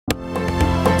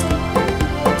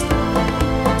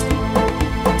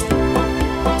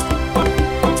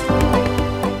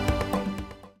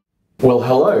Well,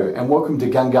 hello and welcome to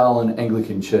Gungahlin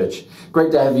Anglican Church.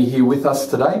 Great to have you here with us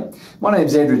today. My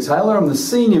name's Andrew Taylor. I'm the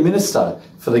Senior Minister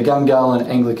for the Gungahlin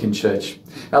Anglican Church.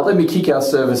 Let me kick our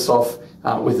service off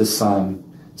with a psalm.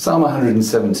 Psalm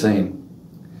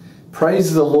 117.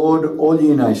 Praise the Lord, all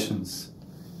you nations.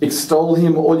 Extol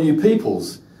him, all you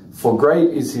peoples, for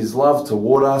great is his love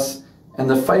toward us, and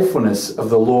the faithfulness of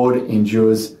the Lord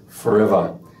endures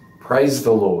forever. Praise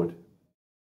the Lord.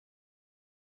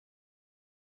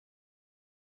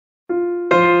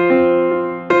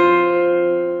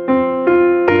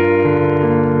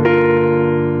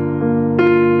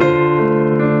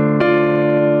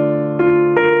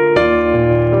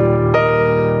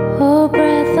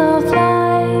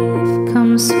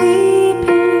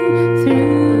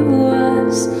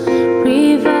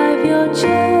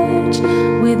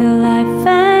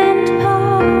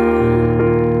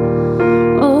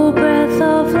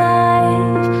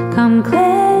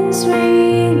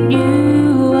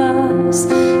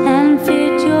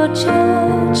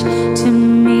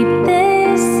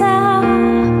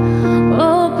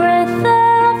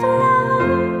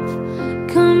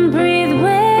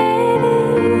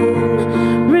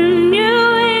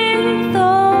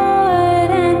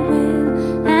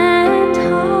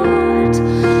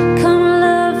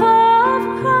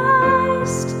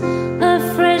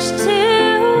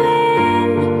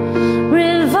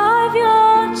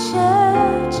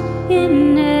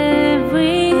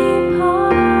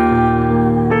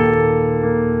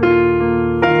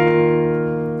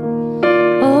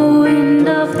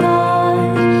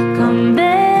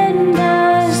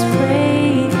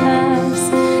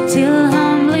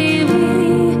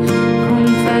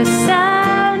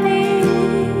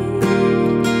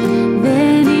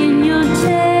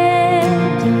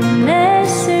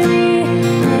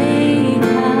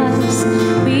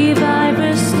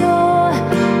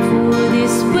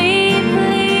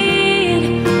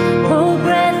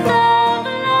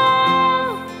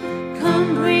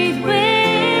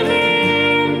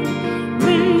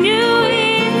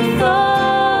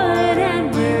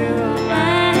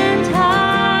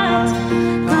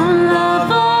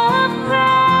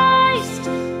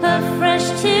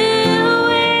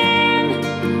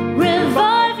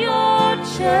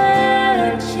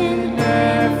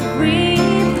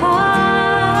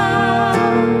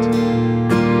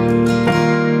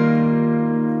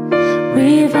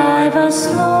 Revive us,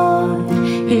 Lord,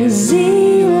 His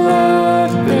zeal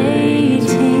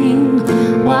abating,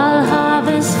 while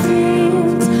harvest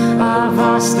fields are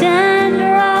vast and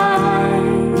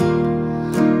ripe.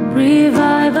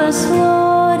 Revive us,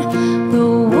 Lord, the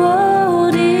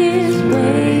world is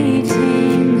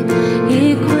waiting.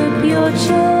 Equip your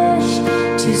church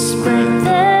to spread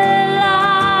the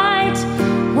light.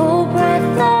 Oh,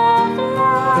 breath of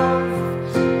love,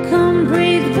 come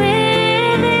breathe within.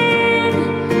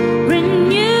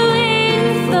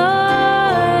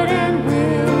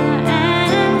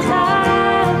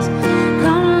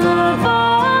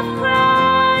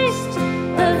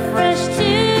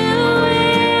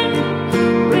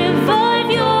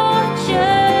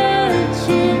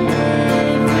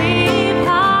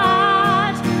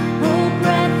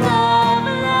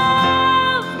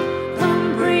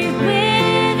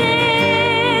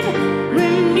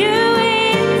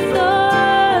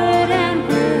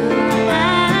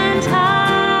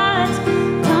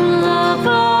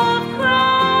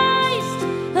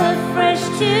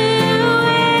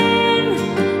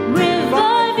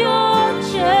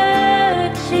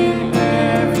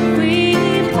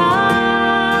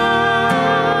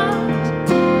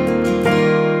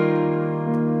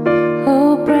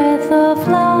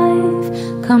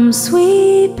 Come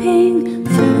sweeping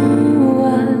through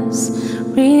us,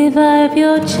 revive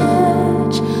your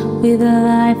church with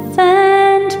life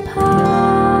and power.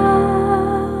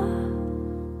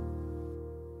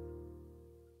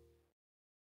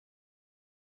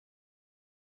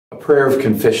 A prayer of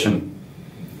confession.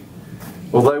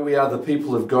 Although we are the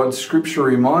people of God, Scripture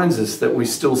reminds us that we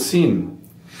still sin.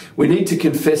 We need to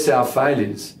confess our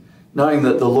failures, knowing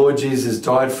that the Lord Jesus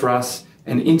died for us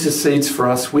and intercedes for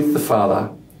us with the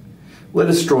Father. Let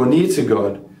us draw near to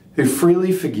God, who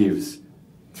freely forgives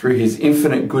through his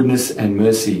infinite goodness and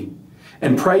mercy,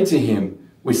 and pray to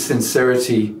him with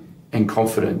sincerity and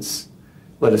confidence.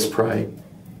 Let us pray.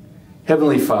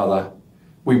 Heavenly Father,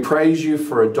 we praise you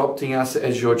for adopting us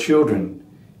as your children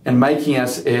and making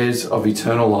us heirs of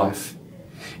eternal life.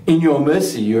 In your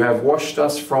mercy, you have washed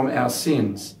us from our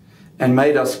sins and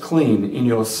made us clean in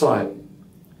your sight.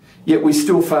 Yet we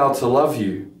still fail to love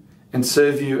you and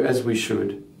serve you as we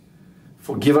should.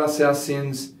 Forgive us our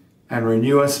sins and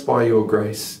renew us by your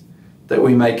grace, that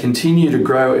we may continue to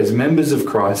grow as members of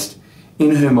Christ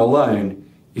in whom alone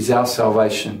is our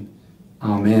salvation.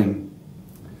 Amen.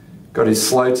 God is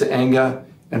slow to anger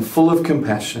and full of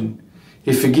compassion.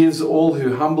 He forgives all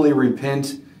who humbly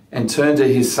repent and turn to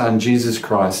his Son, Jesus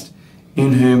Christ,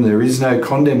 in whom there is no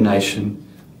condemnation.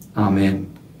 Amen.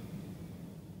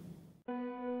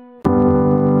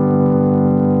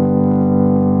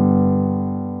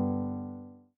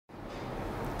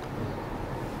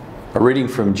 A reading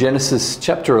from Genesis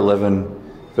chapter 11,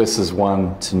 verses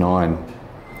 1 to 9.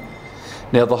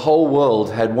 Now the whole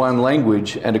world had one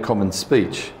language and a common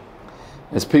speech.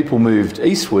 As people moved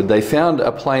eastward, they found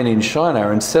a plain in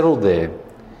Shinar and settled there.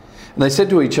 And they said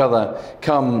to each other,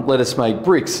 "Come, let us make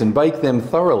bricks and bake them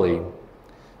thoroughly."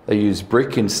 They used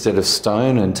brick instead of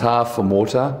stone and tar for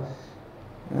mortar.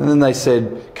 And then they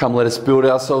said, "Come, let us build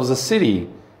ourselves a city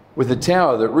with a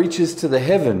tower that reaches to the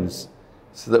heavens,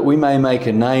 so that we may make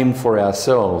a name for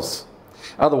ourselves.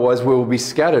 Otherwise we will be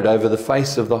scattered over the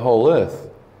face of the whole earth."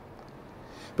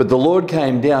 But the Lord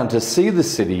came down to see the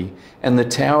city and the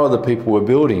tower the people were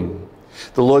building.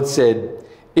 The Lord said,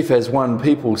 "If as one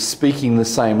people speaking the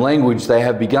same language they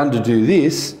have begun to do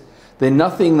this, then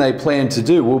nothing they plan to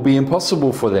do will be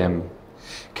impossible for them.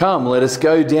 Come, let us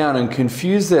go down and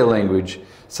confuse their language,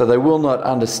 so they will not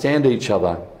understand each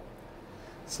other."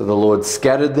 So the Lord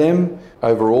scattered them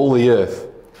over all the earth,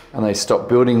 and they stopped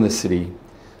building the city.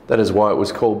 That is why it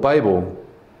was called Babel,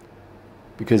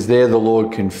 because there the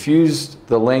Lord confused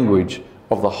the language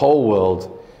of the whole world.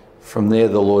 From there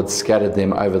the Lord scattered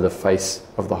them over the face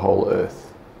of the whole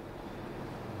earth.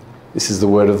 This is the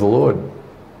word of the Lord.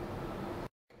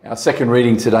 Our second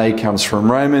reading today comes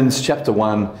from Romans chapter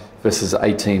 1, verses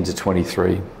 18 to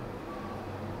 23.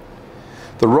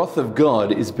 The wrath of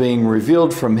God is being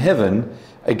revealed from heaven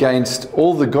against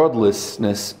all the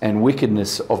godlessness and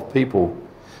wickedness of people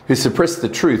who suppress the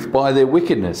truth by their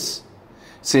wickedness,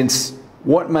 since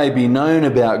what may be known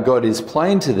about God is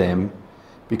plain to them,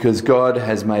 because God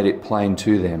has made it plain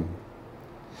to them.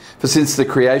 For since the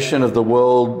creation of the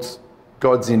world,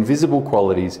 God's invisible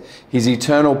qualities, his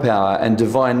eternal power and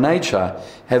divine nature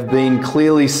have been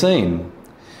clearly seen,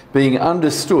 being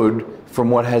understood from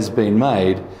what has been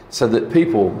made, so that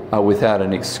people are without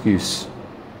an excuse.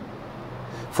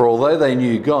 For although they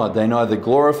knew God, they neither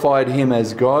glorified him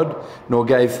as God nor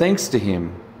gave thanks to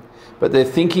him. But their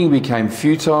thinking became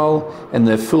futile and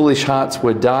their foolish hearts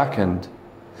were darkened.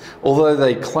 Although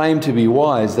they claimed to be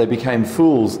wise, they became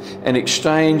fools and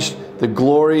exchanged the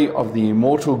glory of the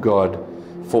immortal God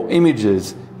for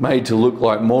images made to look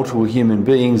like mortal human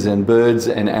beings and birds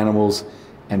and animals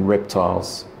and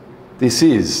reptiles. This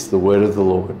is the word of the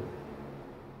Lord.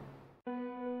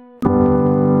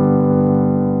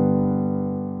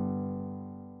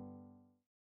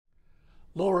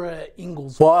 Laura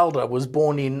Ingalls Wilder was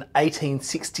born in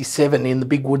 1867 in the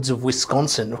big woods of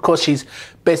Wisconsin. Of course, she's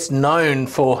best known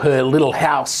for her Little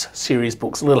House series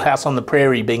books, Little House on the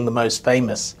Prairie being the most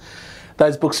famous.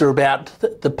 Those books are about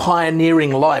the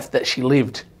pioneering life that she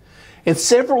lived. In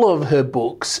several of her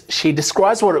books, she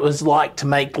describes what it was like to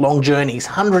make long journeys,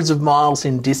 hundreds of miles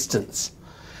in distance,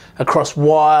 across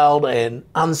wild and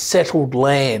unsettled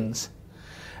lands.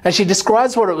 And she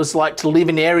describes what it was like to live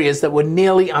in areas that were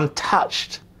nearly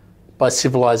untouched by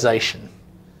civilization.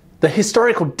 The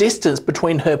historical distance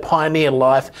between her pioneer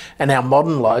life and our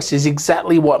modern lives is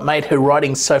exactly what made her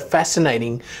writing so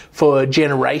fascinating for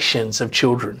generations of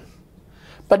children.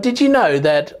 But did you know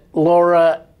that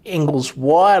Laura Ingalls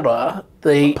Wilder,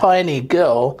 the pioneer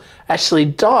girl, actually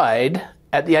died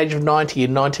at the age of 90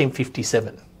 in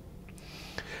 1957?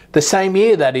 The same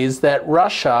year, that is, that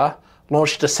Russia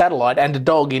launched a satellite and a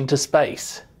dog into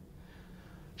space.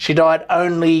 She died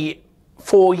only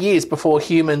 4 years before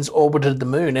humans orbited the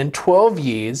moon and 12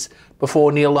 years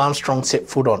before Neil Armstrong set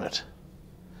foot on it.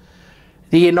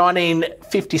 The year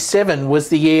 1957 was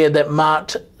the year that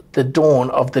marked the dawn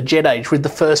of the jet age with the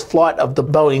first flight of the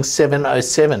Boeing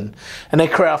 707, an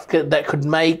aircraft that could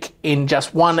make in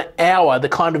just 1 hour the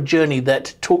kind of journey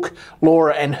that took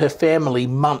Laura and her family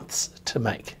months to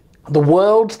make. The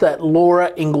world that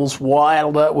Laura Ingalls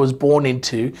Wilder was born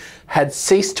into had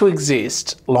ceased to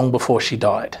exist long before she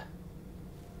died.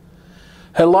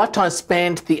 Her lifetime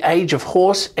spanned the age of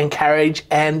horse and carriage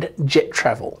and jet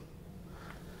travel.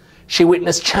 She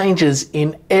witnessed changes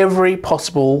in every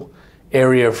possible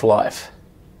area of life.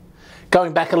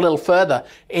 Going back a little further,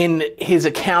 in his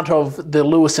account of the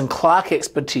Lewis and Clark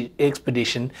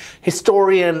expedition,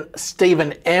 historian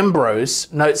Stephen Ambrose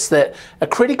notes that a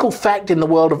critical fact in the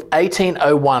world of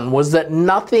 1801 was that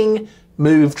nothing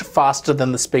moved faster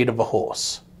than the speed of a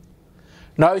horse.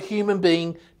 No human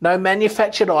being, no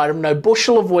manufactured item, no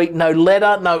bushel of wheat, no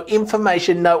letter, no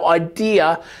information, no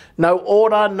idea, no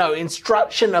order, no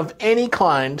instruction of any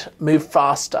kind moved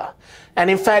faster. And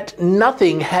in fact,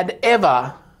 nothing had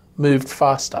ever moved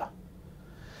faster.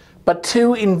 But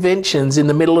two inventions in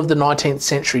the middle of the 19th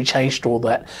century changed all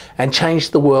that and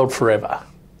changed the world forever.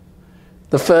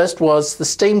 The first was the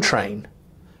steam train,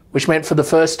 which meant for the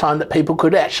first time that people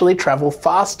could actually travel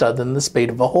faster than the speed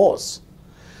of a horse.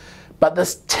 But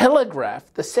the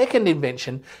telegraph, the second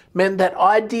invention, meant that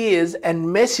ideas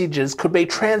and messages could be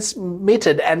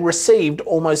transmitted and received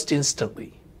almost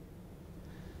instantly.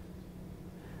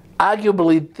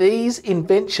 Arguably, these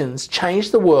inventions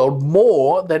changed the world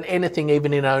more than anything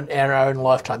even in our own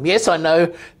lifetime. Yes, I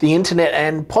know the internet,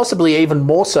 and possibly even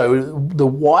more so the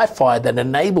Wi-Fi that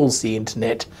enables the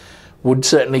internet, would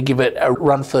certainly give it a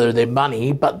run for their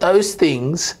money, but those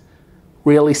things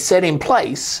really set in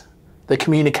place the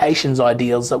communications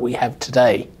ideals that we have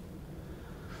today.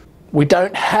 We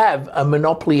don't have a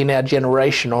monopoly in our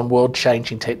generation on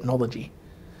world-changing technology.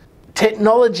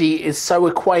 Technology is so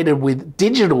equated with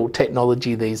digital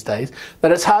technology these days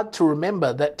that it's hard to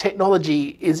remember that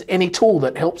technology is any tool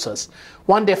that helps us.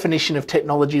 One definition of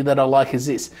technology that I like is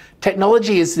this: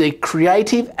 technology is the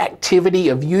creative activity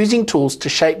of using tools to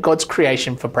shape God's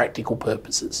creation for practical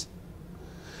purposes.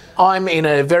 I'm in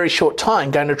a very short time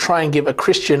going to try and give a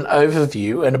Christian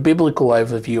overview and a biblical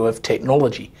overview of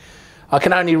technology. I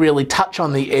can only really touch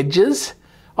on the edges.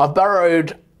 I've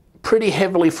borrowed pretty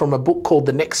heavily from a book called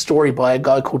The Next Story by a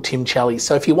guy called Tim Challies.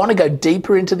 So if you want to go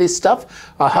deeper into this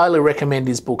stuff, I highly recommend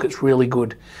his book. It's really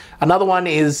good. Another one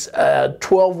is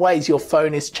 12 Ways Your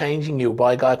Phone is Changing You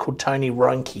by a guy called Tony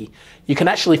Reinke. You can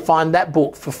actually find that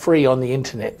book for free on the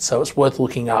internet, so it's worth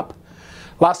looking up.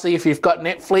 Lastly, if you've got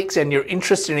Netflix and you're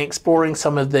interested in exploring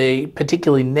some of the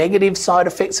particularly negative side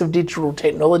effects of digital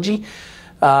technology,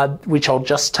 which I'll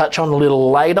just touch on a little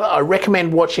later, I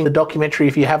recommend watching the documentary,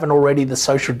 if you haven't already, The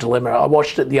Social Dilemma. I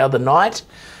watched it the other night,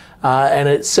 and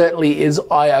it certainly is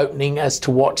eye-opening as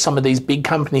to what some of these big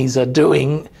companies are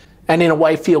doing, and in a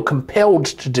way feel compelled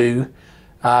to do,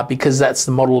 because that's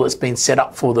the model that's been set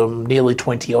up for them nearly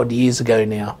 20 odd years ago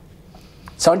now.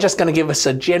 So I'm just going to give us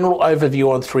a general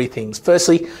overview on three things.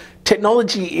 Firstly,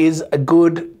 technology is a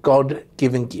good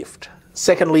God-given gift.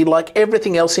 Secondly, like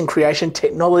everything else in creation,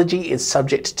 technology is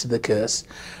subject to the curse.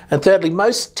 And thirdly,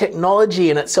 most technology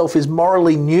in itself is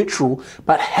morally neutral,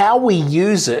 but how we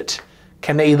use it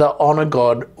can either honour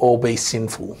God or be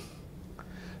sinful.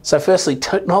 So firstly,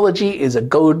 technology is a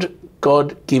good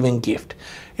God-given gift.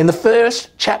 In the first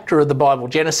chapter of the Bible,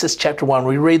 Genesis chapter 1,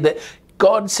 we read that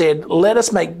God said, "Let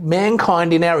us make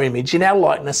mankind in our image, in our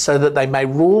likeness, so that they may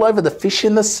rule over the fish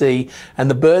in the sea and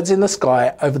the birds in the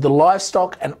sky, over the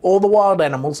livestock and all the wild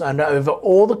animals, and over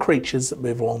all the creatures that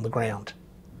move along the ground."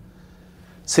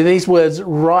 See, these words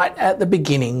right at the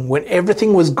beginning, when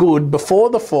everything was good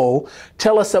before the fall,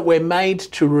 tell us that we're made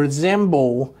to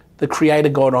resemble the Creator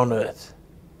God on earth.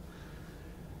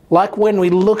 Like when we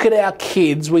look at our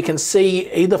kids, we can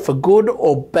see either for good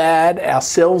or bad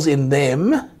ourselves in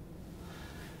them.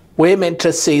 We're meant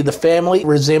to see the family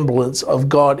resemblance of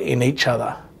God in each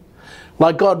other.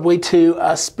 Like God, we too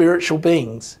are spiritual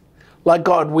beings. Like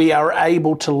God, we are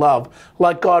able to love.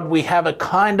 Like God, we have a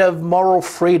kind of moral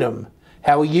freedom.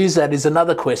 How we use that is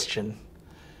another question.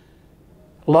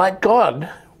 Like God,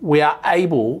 we are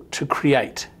able to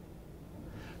create.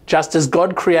 Just as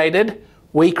God created,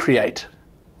 we create.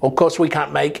 Of course, we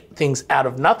can't make things out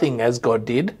of nothing as God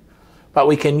did, but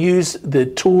we can use the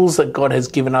tools that God has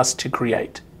given us to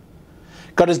create.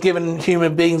 God has given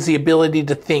human beings the ability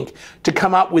to think, to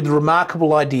come up with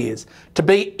remarkable ideas, to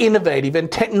be innovative,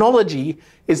 and technology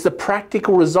is the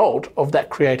practical result of that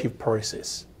creative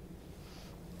process.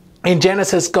 In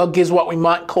Genesis, God gives what we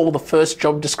might call the first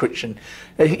job description.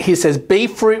 He says, "Be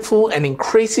fruitful and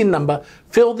increase in number,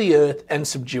 fill the earth and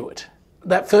subdue it."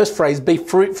 That first phrase, "be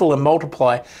fruitful and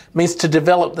multiply," means to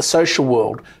develop the social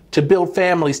world, to build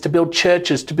families, to build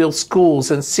churches, to build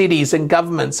schools and cities and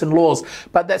governments and laws.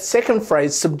 But that second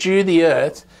phrase, "subdue the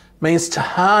earth," means to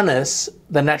harness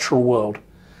the natural world.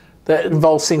 That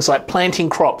involves things like planting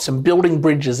crops and building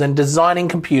bridges and designing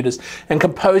computers and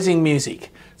composing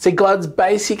music. See, God's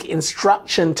basic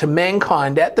instruction to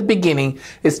mankind at the beginning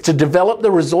is to develop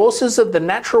the resources of the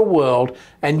natural world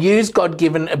and use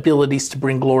God-given abilities to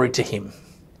bring glory to Him.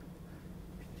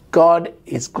 God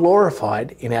is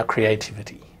glorified in our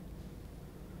creativity.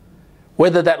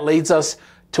 Whether that leads us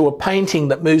to a painting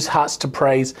that moves hearts to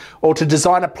praise, or to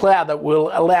design a plough that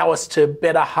will allow us to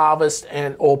better harvest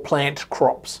or plant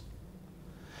crops.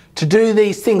 To do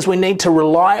these things, we need to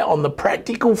rely on the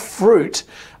practical fruit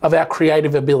of our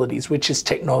creative abilities, which is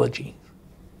technology.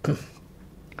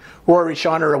 Rory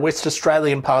Shiner, a West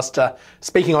Australian pastor,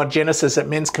 speaking on Genesis at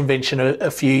Men's Convention a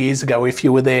few years ago, if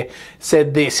you were there,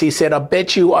 said this. He said, "I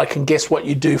bet you I can guess what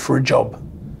you do for a job."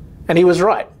 And he was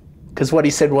right, because what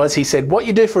he said, what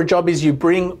you do for a job is you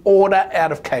bring order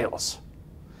out of chaos.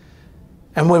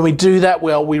 And when we do that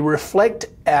well, we reflect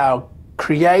our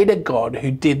Creator God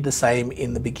who did the same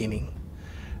in the beginning.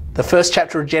 The first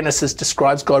chapter of Genesis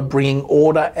describes God bringing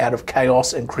order out of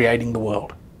chaos and creating the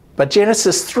world. But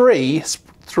Genesis 3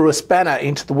 threw a spanner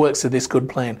into the works of this good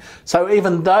plan. So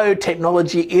even though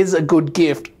technology is a good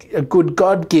gift, a good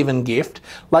God-given gift,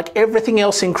 like everything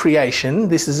else in creation,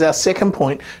 this is our second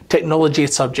point, technology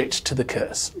is subject to the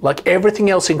curse. Like everything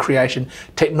else in creation,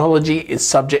 technology is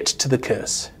subject to the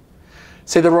curse.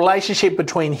 See, the relationship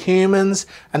between humans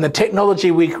and the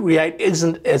technology we create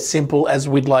isn't as simple as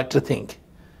we'd like to think.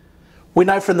 We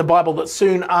know from the Bible that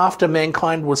soon after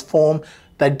mankind was formed,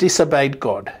 they disobeyed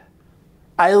God,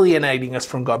 alienating us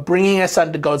from God, bringing us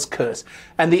under God's curse.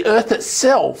 And the earth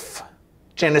itself,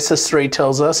 Genesis 3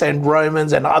 tells us, and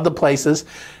Romans and other places,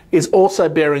 is also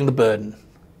bearing the burden.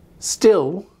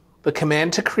 Still, the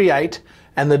command to create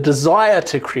and the desire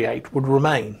to create would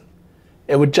remain.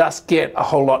 It would just get a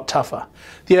whole lot tougher.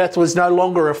 The earth was no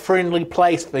longer a friendly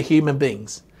place for human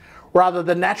beings. Rather,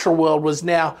 the natural world was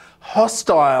now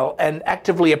hostile and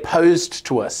actively opposed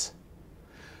to us.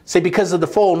 See, because of the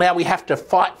fall, now we have to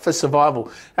fight for survival,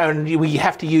 and we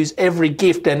have to use every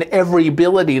gift and every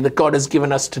ability that God has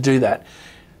given us to do that.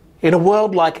 In a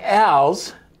world like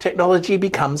ours, technology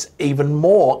becomes even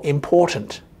more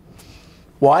important.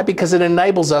 Why? Because it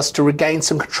enables us to regain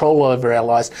some control over our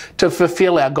lives, to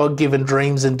fulfill our God-given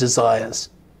dreams and desires.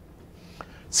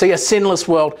 See, a sinless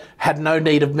world had no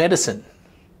need of medicine,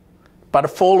 but a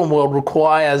fallen world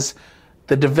requires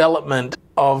the development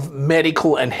of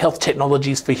medical and health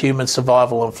technologies for human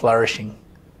survival and flourishing.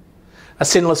 A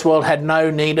sinless world had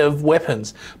no need of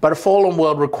weapons, but a fallen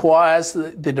world requires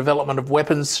the development of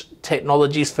weapons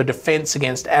technologies for defense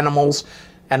against animals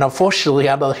and unfortunately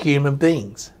other human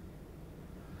beings.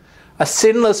 A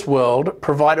sinless world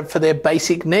provided for their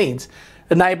basic needs,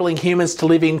 enabling humans to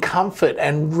live in comfort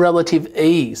and relative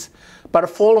ease. But a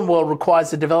fallen world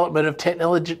requires the development of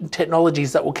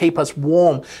technologies that will keep us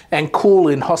warm and cool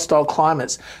in hostile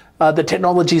climates. The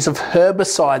technologies of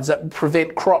herbicides that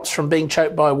prevent crops from being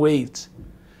choked by weeds.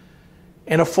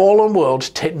 In a fallen world,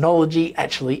 technology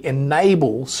actually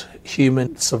enables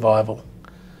human survival.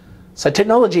 So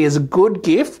technology is a good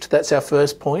gift, that's our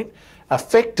first point,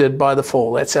 affected by the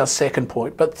fall, that's our second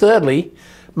point. But thirdly,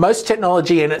 most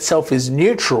technology in itself is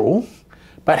neutral,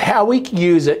 but how we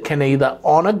use it can either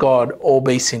honour God or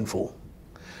be sinful.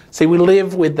 See, we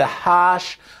live with the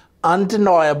harsh,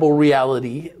 undeniable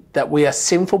reality that we are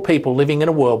sinful people living in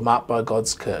a world marked by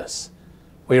God's curse.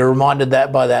 We are reminded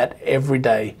by that every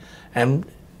day, and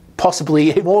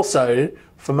possibly more so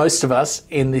for most of us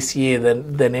in this year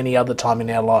than any other time in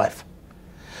our life.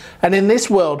 And in this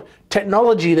world,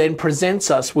 technology then presents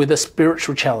us with a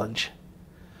spiritual challenge,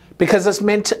 because it's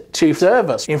meant to serve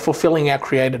us in fulfilling our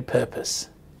created purpose.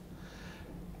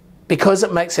 Because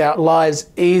it makes our lives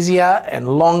easier and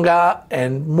longer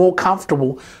and more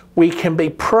comfortable, we can be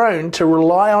prone to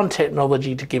rely on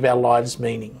technology to give our lives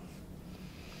meaning.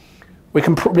 We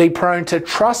can be prone to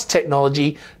trust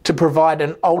technology to provide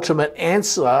an ultimate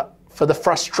answer for the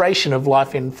frustration of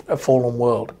life in a fallen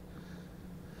world.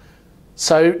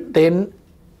 So then,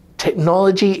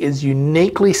 technology is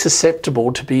uniquely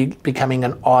susceptible to becoming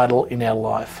an idol in our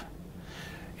life.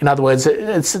 In other words,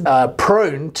 it's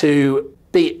prone to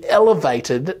be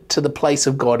elevated to the place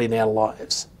of God in our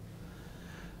lives.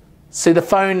 See, the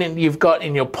phone you've got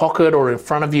in your pocket or in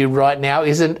front of you right now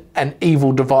isn't an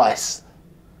evil device,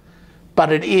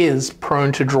 but it is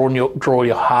prone to draw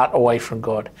your heart away from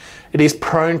God. It is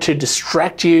prone to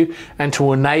distract you and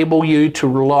to enable you to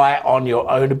rely on your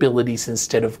own abilities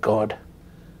instead of God.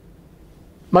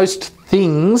 Most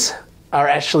things are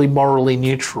actually morally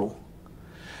neutral.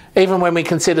 Even when we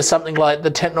consider something like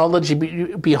the technology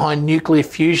behind nuclear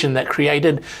fusion that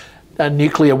created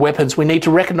nuclear weapons, we need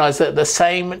to recognise that the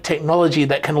same technology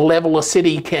that can level a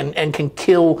city and can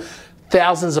kill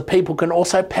thousands of people can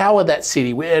also power that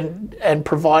city and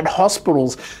provide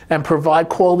hospitals and provide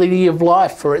quality of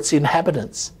life for its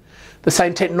inhabitants. The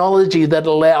same technology that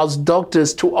allows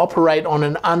doctors to operate on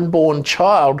an unborn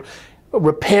child,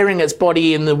 repairing its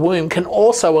body in the womb, can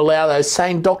also allow those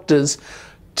same doctors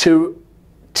to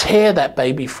tear that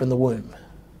baby from the womb.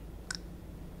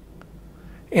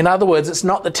 In other words, it's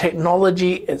not the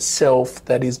technology itself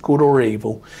that is good or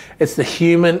evil, it's the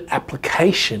human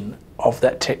application of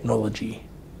that technology.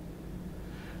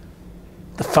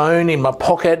 The phone in my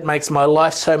pocket makes my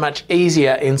life so much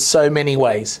easier in so many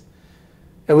ways.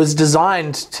 It was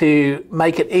designed to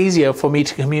make it easier for me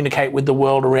to communicate with the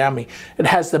world around me. It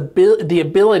has the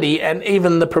ability and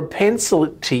even the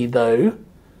propensity, though,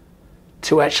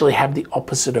 to actually have the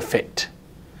opposite effect.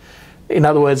 In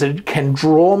other words, it can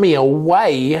draw me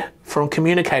away from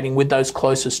communicating with those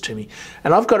closest to me.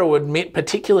 And I've got to admit,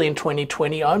 particularly in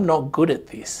 2020, I'm not good at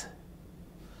this.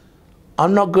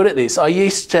 I'm not good at this. I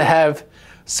used to have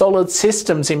solid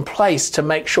systems in place to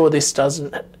make sure this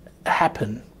doesn't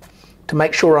happen, to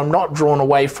make sure I'm not drawn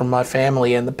away from my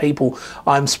family and the people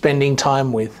I'm spending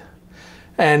time with.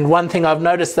 And one thing I've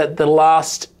noticed that the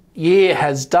last year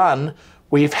has done,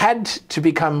 we've had to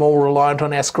become more reliant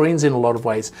on our screens in a lot of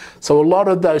ways. So a lot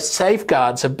of those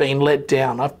safeguards have been let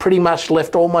down. I've pretty much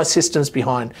left all my systems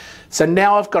behind. So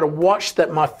now I've got to watch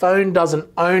that my phone doesn't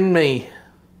own me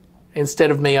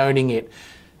instead of me owning it.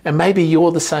 And maybe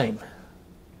you're the same.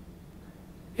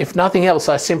 If nothing else,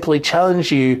 I simply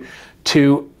challenge you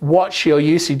to watch your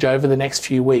usage over the next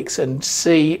few weeks and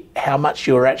see how much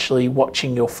you're actually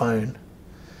watching your phone.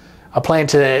 I plan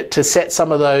to set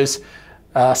some of those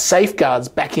safeguards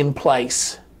back in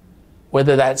place,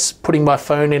 whether that's putting my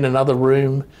phone in another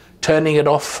room, turning it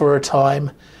off for a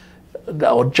time,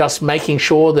 or just making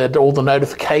sure that all the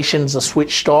notifications are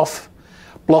switched off,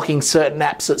 blocking certain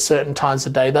apps at certain times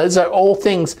of day. Those are all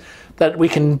things that we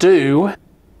can do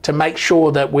to make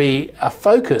sure that we are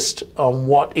focused on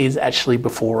what is actually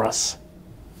before us.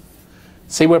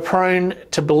 See, we're prone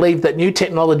to believe that new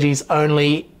technologies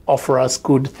only offer us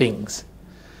good things.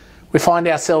 We find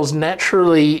ourselves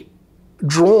naturally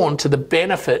drawn to the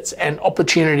benefits and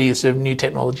opportunities of new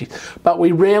technology, but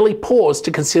we rarely pause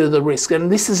to consider the risk.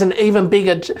 And this is an even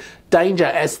bigger danger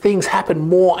as things happen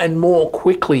more and more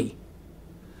quickly,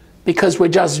 because we're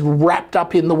just wrapped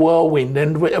up in the whirlwind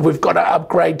and we've got to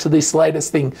upgrade to this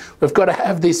latest thing. We've got to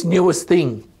have this newest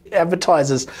thing.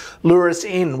 Advertisers lure us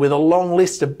in with a long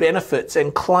list of benefits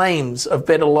and claims of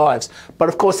better lives. But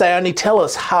of course, they only tell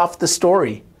us half the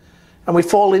story. And we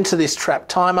fall into this trap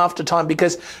time after time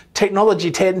because technology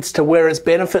tends to wear its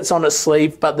benefits on its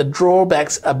sleeve, but the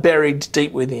drawbacks are buried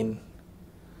deep within.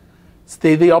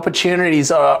 The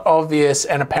opportunities are obvious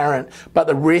and apparent, but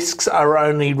the risks are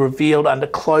only revealed under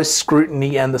close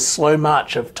scrutiny and the slow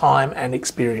march of time and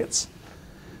experience.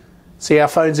 See, our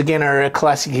phones again are a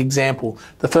classic example.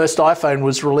 The first iPhone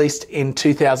was released in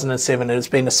 2007 and it's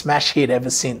been a smash hit ever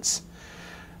since.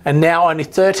 And now, only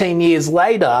 13 years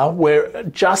later, we're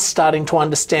just starting to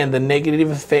understand the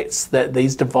negative effects that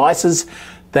these devices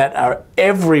that are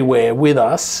everywhere with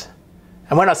us.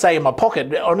 And when I say in my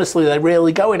pocket, honestly, they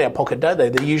rarely go in our pocket, don't they?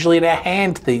 They're usually in our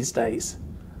hand these days.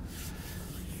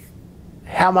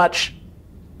 How much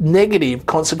negative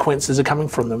consequences are coming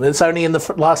from them. It's only in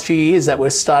the last few years that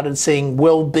we've started seeing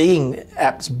well-being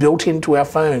apps built into our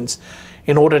phones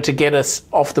in order to get us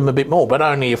off them a bit more, but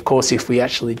only, of course, if we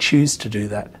actually choose to do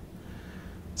that.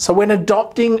 So when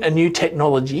adopting a new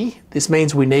technology, this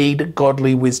means we need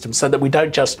godly wisdom so that we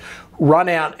don't just run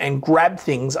out and grab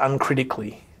things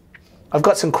uncritically. I've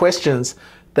got some questions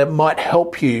that might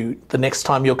help you the next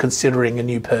time you're considering a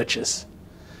new purchase.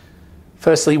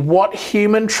 Firstly, what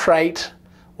human trait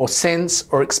or sense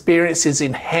or experience is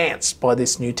enhanced by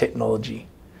this new technology?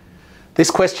 This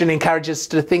question encourages us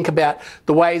to think about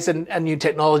the ways a new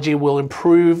technology will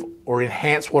improve or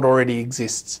enhance what already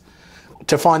exists.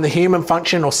 To find the human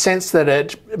function or sense that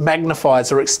it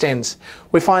magnifies or extends.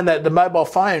 We find that the mobile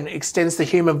phone extends the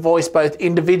human voice both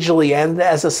individually and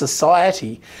as a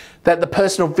society, that the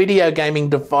personal video gaming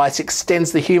device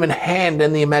extends the human hand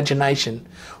and the imagination.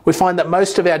 We find that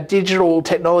most of our digital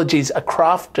technologies are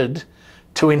crafted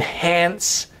to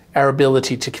enhance our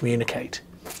ability to communicate.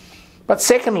 But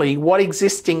secondly, what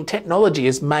existing technology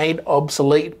is made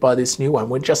obsolete by this new one?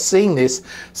 We're just seeing this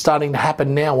starting to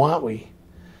happen now, aren't we?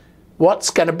 What's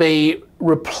going to be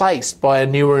replaced by a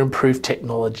newer, improved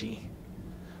technology?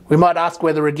 We might ask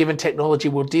whether a given technology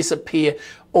will disappear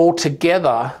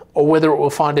altogether or whether it will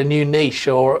find a new niche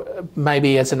or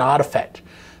maybe as an artifact.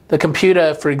 The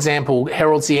computer, for example,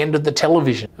 heralds the end of the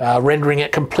television, rendering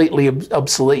it completely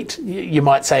obsolete. You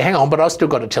might say, hang on, but I've still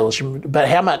got a television. But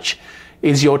how much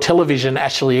is your television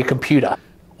actually a computer?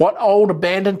 What old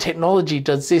abandoned technology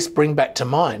does this bring back to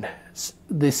mind?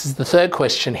 This is the third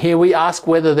question. Here we ask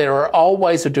whether there are old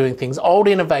ways of doing things, old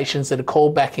innovations that are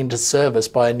called back into service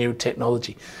by a new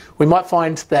technology. We might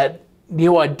find that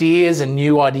new ideas and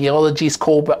new ideologies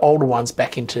call older ones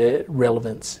back into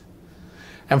relevance.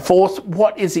 And fourth,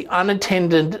 what is the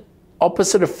unintended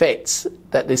opposite effects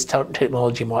that this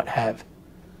technology might have?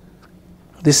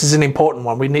 This is an important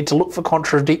one. We need to look for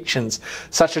contradictions,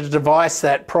 such as a device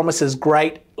that promises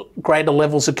greater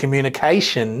levels of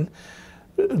communication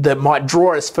that might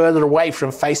draw us further away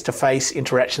from face-to-face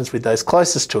interactions with those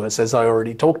closest to us, as I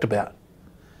already talked about.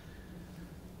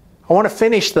 I want to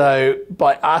finish, though,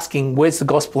 by asking, where's the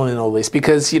gospel in all this?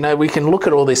 Because, we can look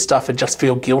at all this stuff and just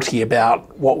feel guilty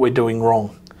about what we're doing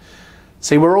wrong.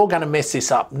 See, we're all going to mess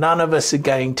this up. None of us are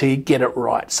going to get it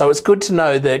right. So it's good to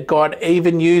know that God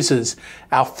even uses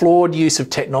our flawed use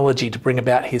of technology to bring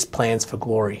about his plans for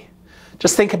glory.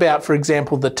 Just think about, for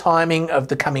example, the timing of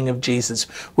the coming of Jesus,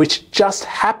 which just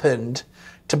happened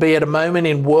to be at a moment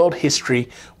in world history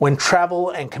when travel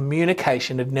and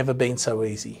communication had never been so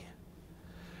easy.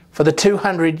 For the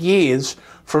 200 years,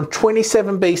 from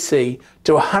 27 BC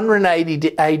to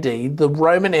 180 AD, the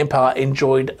Roman Empire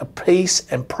enjoyed a peace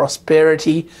and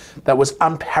prosperity that was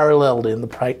unparalleled in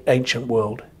the ancient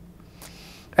world.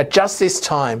 At just this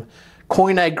time,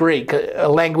 Koine Greek, a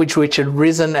language which had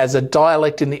risen as a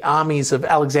dialect in the armies of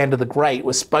Alexander the Great,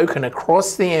 was spoken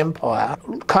across the empire,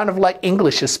 kind of like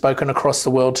English is spoken across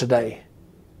the world today.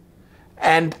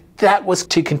 And that was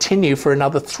to continue for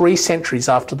another 3 centuries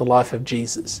after the life of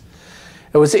Jesus.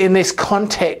 It was in this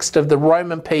context of the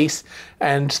Roman peace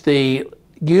and the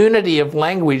unity of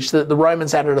language that the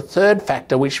Romans added a third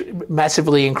factor, which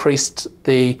massively increased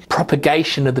the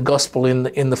propagation of the gospel in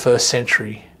the 1st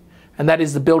century. And that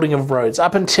is the building of roads.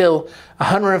 Up until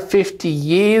 150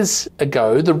 years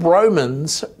ago, the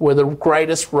Romans were the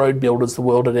greatest road builders the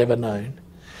world had ever known.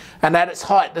 And at its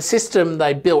height, the system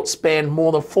they built spanned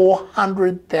more than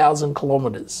 400,000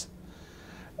 kilometres.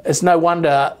 It's no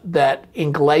wonder that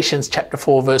in Galatians chapter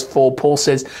 4, verse 4, Paul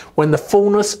says, when the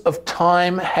fullness of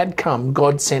time had come,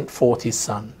 God sent forth his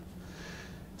Son.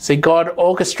 See, God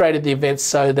orchestrated the events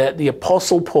so that the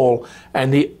Apostle Paul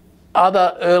and the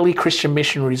other early Christian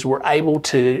missionaries were able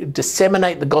to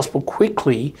disseminate the gospel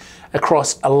quickly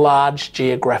across a large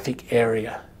geographic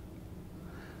area.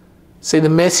 See, the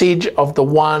message of the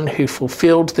one who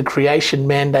fulfilled the creation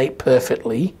mandate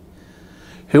perfectly,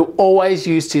 who always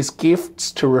used his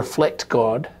gifts to reflect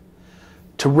God,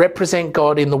 to represent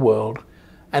God in the world,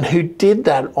 and who did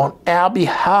that on our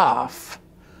behalf,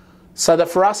 so that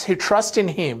for us who trust in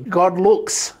him, God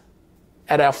looks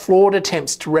at our flawed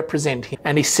attempts to represent him,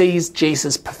 and he sees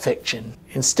Jesus' perfection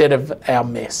instead of our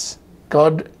mess.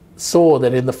 God saw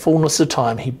that in the fullness of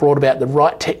time, he brought about the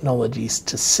right technologies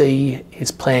to see his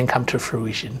plan come to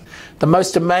fruition. The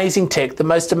most amazing tech, the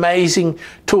most amazing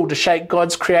tool to shape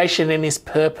God's creation and his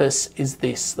purpose is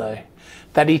this, though,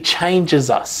 that he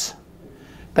changes us,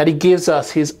 that he gives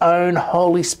us his own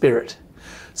Holy Spirit,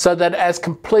 so that as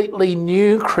completely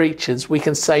new creatures, we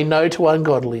can say no to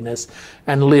ungodliness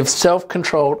and live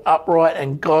self-controlled, upright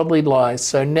and godly lives.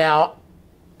 So now,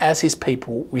 as his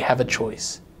people, we have a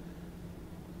choice.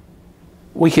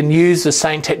 We can use the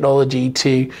same technology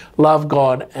to love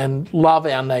God and love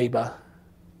our neighbour.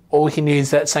 Or we can use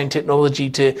that same technology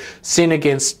to sin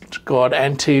against God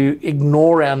and to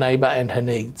ignore our neighbour and her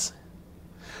needs.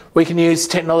 We can use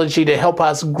technology to help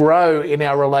us grow in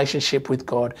our relationship with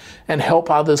God and help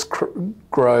others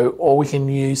grow, or we can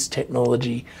use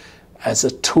technology as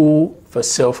a tool for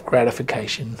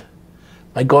self-gratification.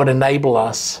 May God enable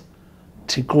us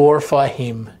to glorify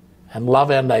him and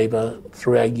love our neighbour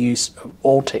through our use of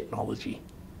all technology.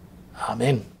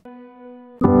 Amen.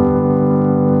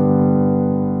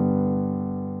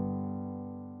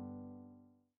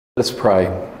 Let us pray.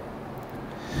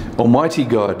 Almighty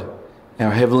God,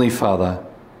 our Heavenly Father,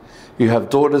 you have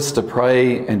taught us to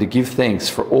pray and to give thanks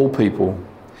for all people.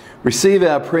 Receive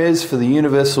our prayers for the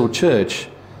universal church,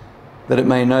 that it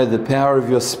may know the power of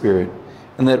your Spirit,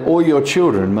 and that all your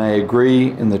children may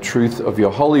agree in the truth of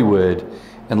your holy word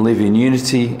and live in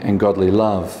unity and godly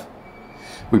love.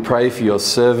 We pray for your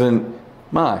servant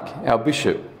Mark, our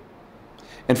bishop,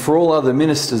 and for all other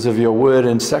ministers of your word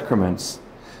and sacraments,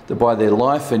 that by their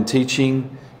life and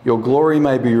teaching your glory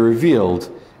may be revealed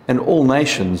and all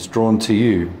nations drawn to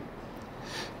you.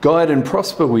 Guide and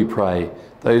prosper, we pray,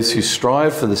 those who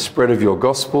strive for the spread of your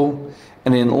gospel,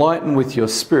 and enlighten with your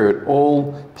Spirit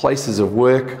all places of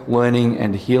work, learning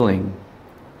and healing.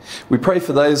 We pray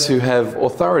for those who have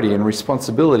authority and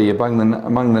responsibility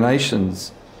among the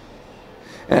nations,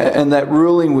 and that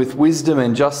ruling with wisdom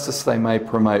and justice they may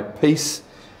promote peace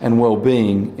and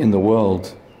well-being in the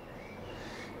world.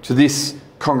 To this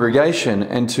congregation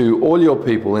and to all your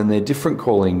people in their different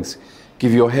callings,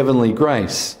 give your heavenly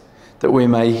grace, that we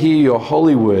may hear your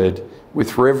holy word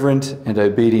with reverent and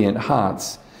obedient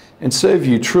hearts, and serve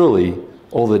you truly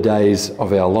all the days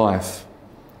of our life.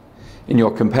 In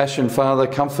your compassion, Father,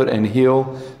 comfort and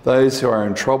heal those who are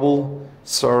in trouble,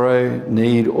 sorrow,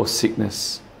 need or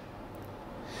sickness.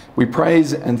 We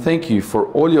praise and thank you for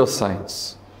all your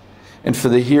saints and for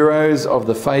the heroes of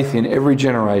the faith in every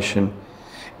generation.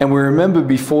 And we remember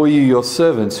before you your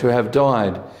servants who have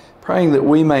died, praying that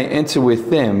we may enter with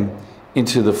them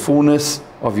into the fullness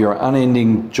of your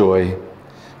unending joy.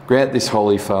 Grant this,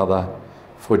 Holy Father,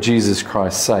 for Jesus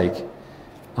Christ's sake.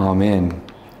 Amen.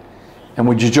 And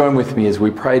would you join with me as we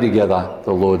pray together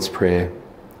the Lord's Prayer?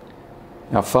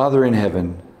 Our Father in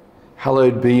heaven,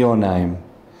 hallowed be your name.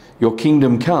 Your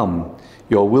kingdom come,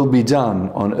 your will be done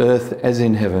on earth as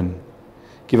in heaven.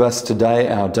 Give us today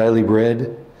our daily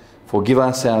bread. Forgive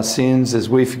us our sins as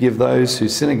we forgive those who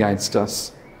sin against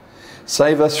us.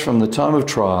 Save us from the time of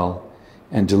trial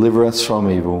and deliver us from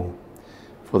evil.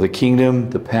 For the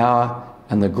kingdom, the power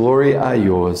and the glory are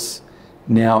yours,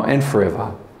 now and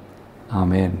forever.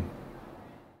 Amen.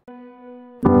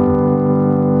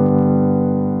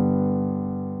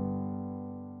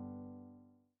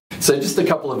 So just a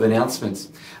couple of announcements.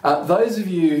 Those of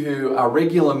you who are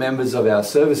regular members of our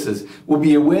services will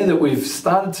be aware that we've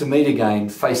started to meet again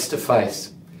face to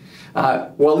face.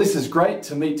 While this is great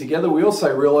to meet together, we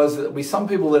also realise that there'll be some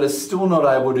people that are still not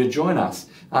able to join us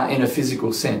in a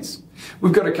physical sense.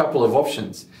 We've got a couple of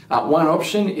options. One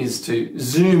option is to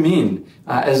zoom in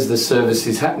as the service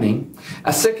is happening.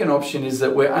 A second option is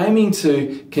that we're aiming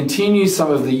to continue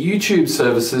some of the YouTube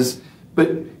services,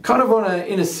 but kind of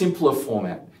in a simpler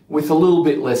format with a little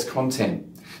bit less content.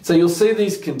 So you'll see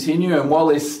these continue, and while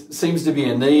there seems to be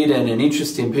a need and an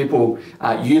interest in people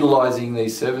utilising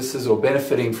these services or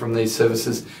benefiting from these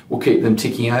services, we'll keep them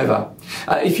ticking over.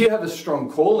 If you have a strong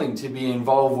calling to be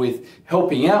involved with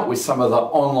helping out with some of the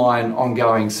online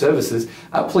ongoing services,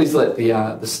 please let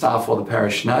the staff or the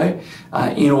parish know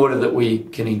in order that we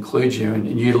can include you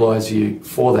and utilise you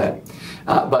for that.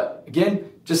 But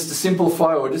again, just to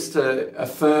simplify or just to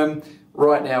affirm,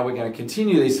 right now we're going to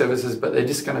continue these services, but they're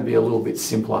just going to be a little bit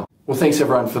simpler. Well, thanks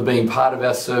everyone for being part of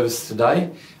our service today.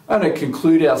 I'm going to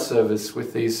conclude our service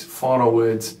with these final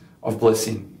words of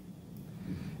blessing.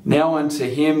 Now unto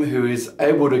him who is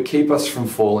able to keep us from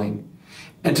falling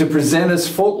and to present us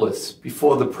faultless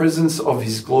before the presence of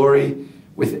his glory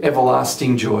with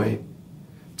everlasting joy.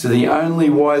 To the only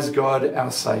wise God,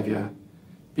 our Saviour,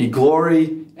 be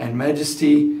glory and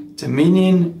majesty,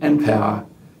 dominion and power,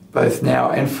 both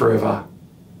now and forever.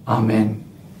 Amen.